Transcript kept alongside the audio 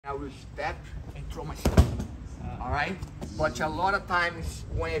will step and throw myself. All right? But a lot of times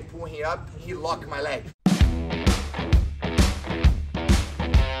when I pull him up, he lock my leg.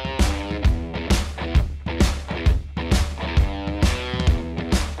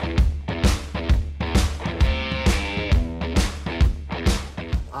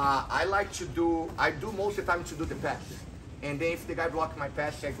 I do most of the time to do the pass. And then if the guy block my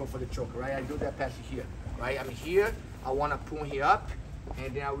pass, I go for the choke, right? I do that pass here, right? I'm here, I wanna pull him up,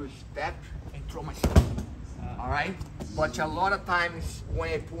 and then I will step and throw myself. All right? But a lot of times when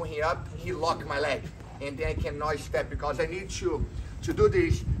I pull him up, he lock my leg. And then I cannot step because I need to do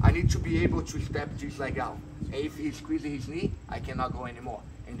this, I need to be able to step this leg out. And if he squeezes his knee, I cannot go anymore.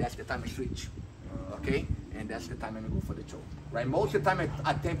 And that's the time I switch, okay? And that's the time I go for the choke, right? Most of the time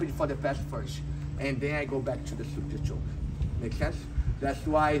I attempt it for the pass first, and then I go back to the choke. Make sense? That's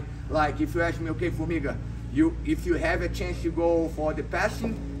why, like, if you ask me, okay, Formiga, if you have a chance to go for the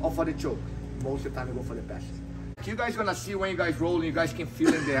passing or for the choke, most of the time I go for the passing. You guys gonna see when you guys rolling, you guys can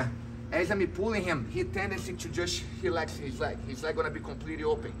feel in there. As I'm pulling him, he tendency to just relax his leg. His leg gonna be completely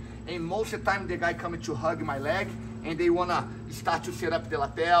open. And most of the time the guy coming to hug my leg and they wanna start to set up the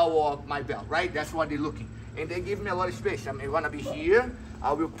lapel or my belt, right? That's what they're looking. And they give me a lot of space. I'm gonna be here,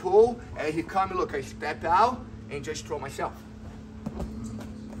 I will pull, and he come, look, I step out and just throw myself.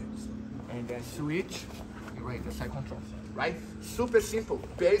 And then switch, right, the side control, right? Super simple.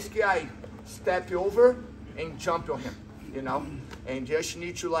 Basically, I step over and jump on him, you know? And just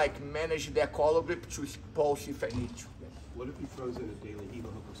need to like manage that collar grip to pulse if I need to. What if he throws in a De-La Riva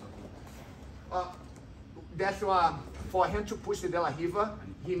hook or something? That's for him to push the De-La Riva,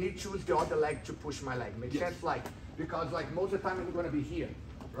 he needs to use the other leg to push my leg. Makes sense? Like, because like most of the time I'm gonna be here,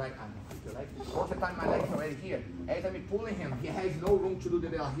 right? Most of the time my leg's already here. As I'm pulling him, he has no room to do the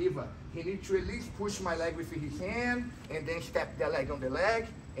De-La Riva. He needs to at least push my leg with his hand and then step the leg on the leg,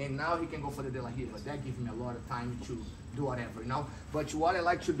 and now he can go for the De-La Riva. That gives me a lot of time to do whatever, you know? But what I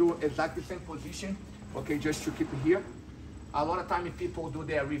like to do exactly the same position, okay, just to keep it here. A lot of time people do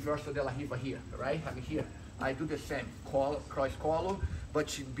their reverse of De-La Riva here, right? I'm here. I do the same, cross collar,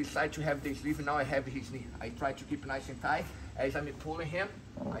 but besides to have the sleeve, now I have his knee. I try to keep nice and tight. As I'm pulling him,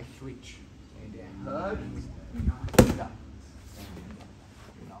 I switch. And then hug,